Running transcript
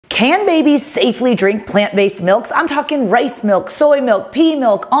Can babies safely drink plant-based milks? I'm talking rice milk, soy milk, pea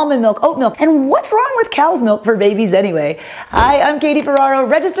milk, almond milk, oat milk. And what's wrong with cow's milk for babies anyway? Hi, I'm Katie Ferraro,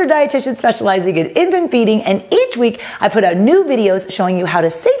 registered dietitian specializing in infant feeding, and each week I put out new videos showing you how to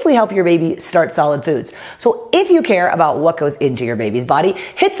safely help your baby start solid foods. So if you care about what goes into your baby's body,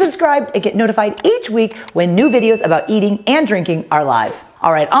 hit subscribe and get notified each week when new videos about eating and drinking are live.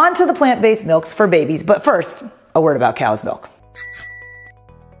 All right, on to the plant-based milks for babies, but first, a word about cow's milk.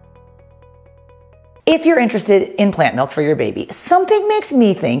 If you're interested in plant milk for your baby, something makes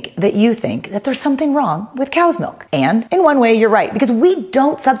me think that there's something wrong with cow's milk. And in one way, you're right, because we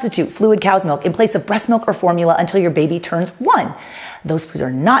don't substitute fluid cow's milk in place of breast milk or formula until your baby turns 1. Those foods are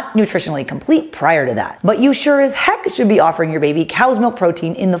not nutritionally complete prior to that. But you sure as heck should be offering your baby cow's milk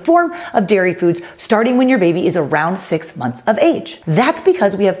protein in the form of dairy foods starting when your baby is around 6 months of age. That's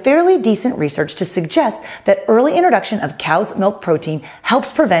because we have fairly decent research to suggest that early introduction of cow's milk protein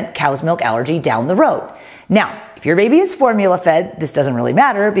helps prevent cow's milk allergy down the road. Now, if your baby is formula fed, this doesn't really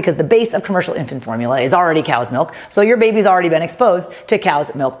matter because the base of commercial infant formula is already cow's milk, so your baby's already been exposed to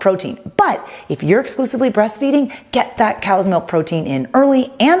cow's milk protein. But if you're exclusively breastfeeding, get that cow's milk protein in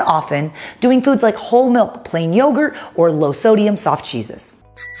early and often, doing foods like whole milk, plain yogurt, or low sodium soft cheeses.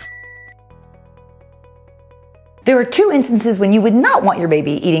 There are 2 instances when you would not want your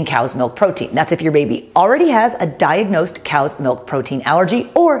baby eating cow's milk protein. That's if your baby already has a diagnosed cow's milk protein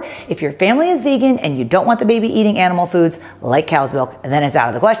allergy, or if your family is vegan and you don't want the baby eating animal foods like cow's milk, then it's out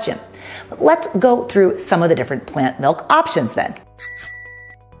of the question. But let's go through some of the different plant milk options then.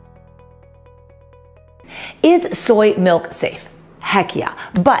 Is soy milk safe? Heck yeah.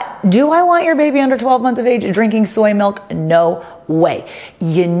 But do I want your baby under 12 months of age drinking soy milk? No way.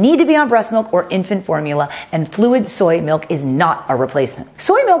 You need to be on breast milk or infant formula, and fluid soy milk is not a replacement.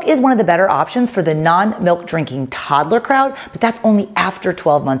 Soy milk is one of the better options for the non-milk drinking toddler crowd, but that's only after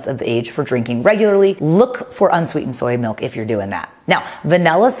 12 months of age for drinking regularly. Look for unsweetened soy milk if you're doing that. Now,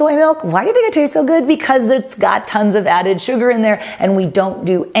 vanilla soy milk, why do you think it tastes so good? Because it's got tons of added sugar in there, and we don't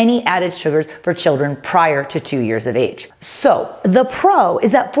do any added sugars for children prior to 2 years of age. So, the pro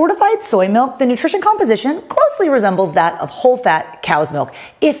is that fortified soy milk, the nutrition composition closely resembles that of whole fat cow's milk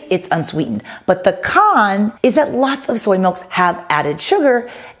if it's unsweetened. But the con is that lots of soy milks have added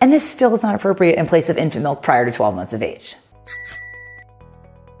sugar, and this still is not appropriate in place of infant milk prior to 12 months of age.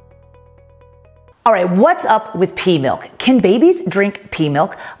 All right, what's up with pea milk? Can babies drink pea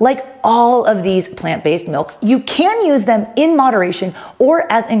milk? Like all of these plant-based milks, you can use them in moderation or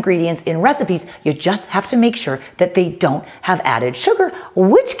as ingredients in recipes. You just have to make sure that they don't have added sugar,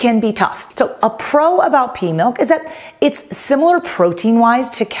 which can be tough. So a pro about pea milk is that it's similar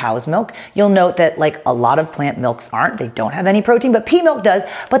protein-wise to cow's milk. You'll note that like a lot of plant milks aren't. They don't have any protein, but pea milk does.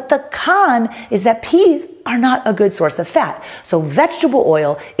 But the con is that peas are not a good source of fat. So vegetable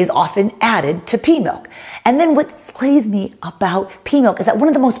oil is often added to pea milk. And then what slays me about pea milk is that one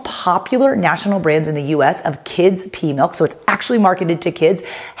of the most popular national brands in the US of kids pea milk, so it's actually marketed to kids,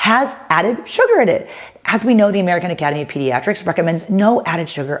 has added sugar in it. As we know, the American Academy of Pediatrics recommends no added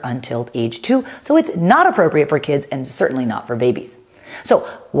sugar until age 2, so it's not appropriate for kids and certainly not for babies. So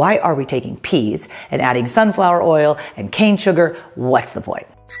why are we taking peas and adding sunflower oil and cane sugar? What's the point?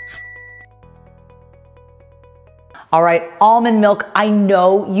 All right, almond milk, I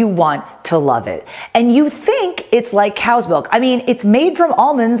know you want to love it. And you think it's like cow's milk. I mean, it's made from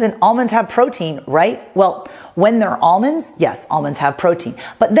almonds and almonds have protein, right? Well, when they're almonds, yes, almonds have protein.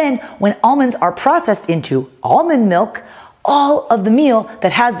 But then when almonds are processed into almond milk, all of the meal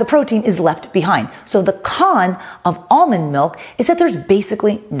that has the protein is left behind. So the con of almond milk is that there's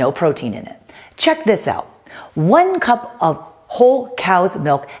basically no protein in it. Check this out. 1 cup of whole cow's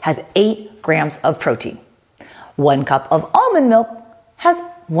milk has 8 grams of protein. 1 cup of almond milk has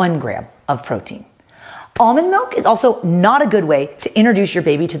 1 gram of protein. Almond milk is also not a good way to introduce your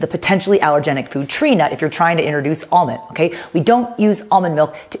baby to the potentially allergenic food tree nut if you're trying to introduce almond, okay? We don't use almond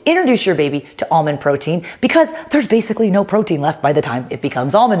milk to introduce your baby to almond protein because there's basically no protein left by the time it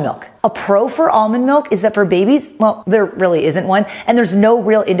becomes almond milk. A pro for almond milk is that for babies, well, there really isn't one, and there's no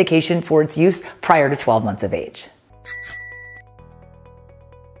real indication for its use prior to 12 months of age.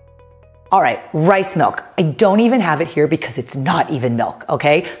 All right, rice milk. I don't even have it here because it's not even milk,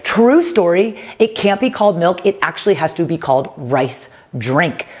 okay? True story, it can't be called milk. It actually has to be called rice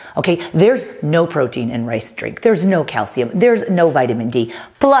drink. Okay, there's no protein in rice drink. There's no calcium. There's no vitamin D.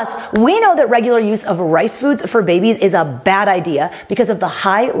 Plus, we know that regular use of rice foods for babies is a bad idea because of the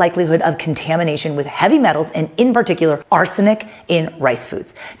high likelihood of contamination with heavy metals and in particular arsenic in rice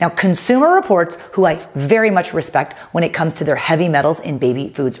foods. Now, Consumer Reports, who I very much respect when it comes to their heavy metals in baby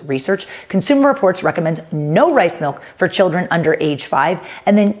foods research, Consumer Reports recommends no rice milk for children under age 5.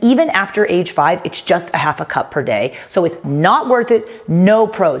 And then even after age 5, it's just a half a cup per day. So it's not worth it. No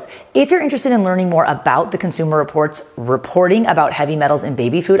pros. If you're interested in learning more about the Consumer Reports reporting about heavy metals in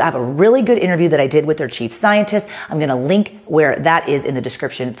baby food, I have a really good interview that I did with their chief scientist. I'm going to link where that is in the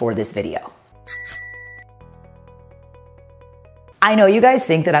description for this video. I know you guys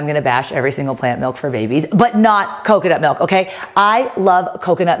think that I'm going to bash every single plant milk for babies, but not coconut milk, okay? I love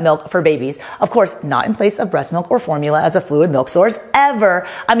coconut milk for babies. Of course, not in place of breast milk or formula as a fluid milk source ever.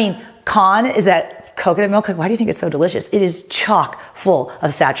 I mean, con is that coconut milk, like, why do you think it's so delicious? It is chock full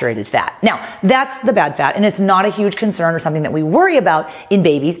of saturated fat. Now, that's the bad fat, and it's not a huge concern or something that we worry about in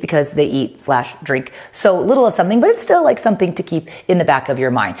babies because they eat/drink so little of something, but it's still like something to keep in the back of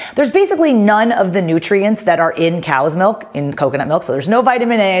your mind. There's basically none of the nutrients that are in cow's milk, in coconut milk. So there's no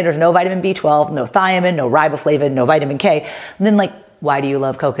vitamin A, there's no vitamin B12, no thiamine, no riboflavin, no vitamin K. And then like, why do you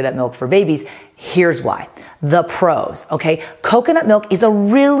love coconut milk for babies? Here's why. The pros, okay? Coconut milk is a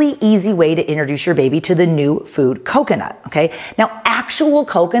really easy way to introduce your baby to the new food coconut, okay? Now, actual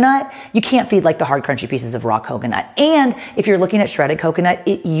coconut, you can't feed like the hard, crunchy pieces of raw coconut. And if you're looking at shredded coconut,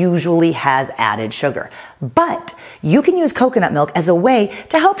 it usually has added sugar. But you can use coconut milk as a way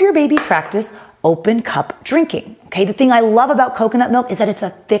to help your baby practice open cup drinking. Okay, the thing I love about coconut milk is that it's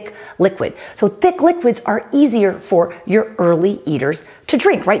a thick liquid. So thick liquids are easier for your early eaters to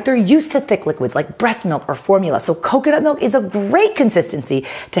drink, right? They're used to thick liquids like breast milk or formula. So coconut milk is a great consistency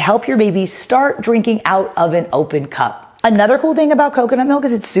to help your baby start drinking out of an open cup. Another cool thing about coconut milk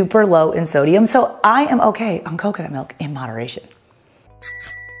is it's super low in sodium. So I am okay on coconut milk in moderation.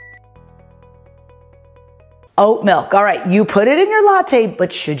 Oat milk. All right, you put it in your latte,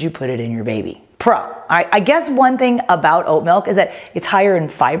 but should you put it in your baby? Pro. All right, I guess one thing about oat milk is that it's higher in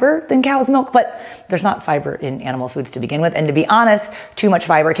fiber than cow's milk, but there's not fiber in animal foods to begin with. And to be honest, too much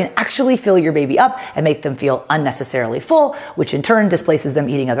fiber can actually fill your baby up and make them feel unnecessarily full, which in turn displaces them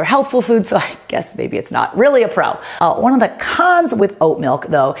eating other healthful foods. So I guess maybe it's not really a pro. One of the cons with oat milk,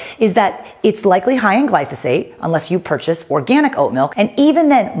 though, is that it's likely high in glyphosate unless you purchase organic oat milk. And even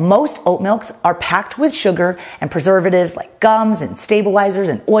then, most oat milks are packed with sugar and preservatives like gums and stabilizers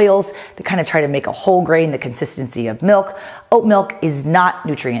and oils that kind of try to make a whole grain the consistency of milk. Oat milk is not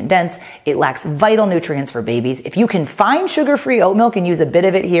nutrient dense. It lacks vital nutrients for babies. If you can find sugar-free oat milk and use a bit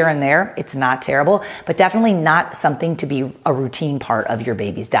of it here and there, it's not terrible, but definitely not something to be a routine part of your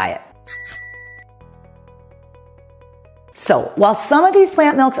baby's diet. So, while some of these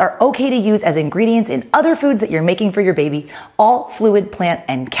plant milks are okay to use as ingredients in other foods that you're making for your baby, all fluid, plant,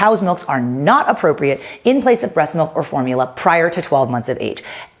 and cow's milks are not appropriate in place of breast milk or formula prior to 12 months of age.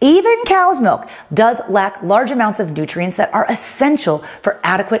 Even cow's milk does lack large amounts of nutrients that are essential for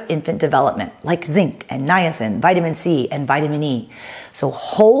adequate infant development, like zinc and niacin, vitamin C, and vitamin E. So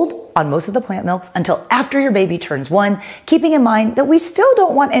hold on most of the plant milks until after your baby turns 1, keeping in mind that we still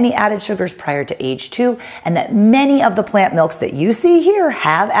don't want any added sugars prior to age 2, and that many of the plant milks that you see here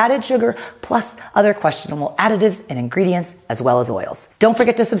have added sugar, plus other questionable additives and ingredients, as well as oils. Don't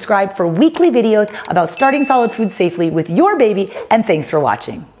forget to subscribe for weekly videos about starting solid foods safely with your baby, and thanks for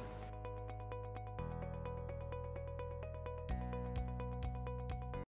watching.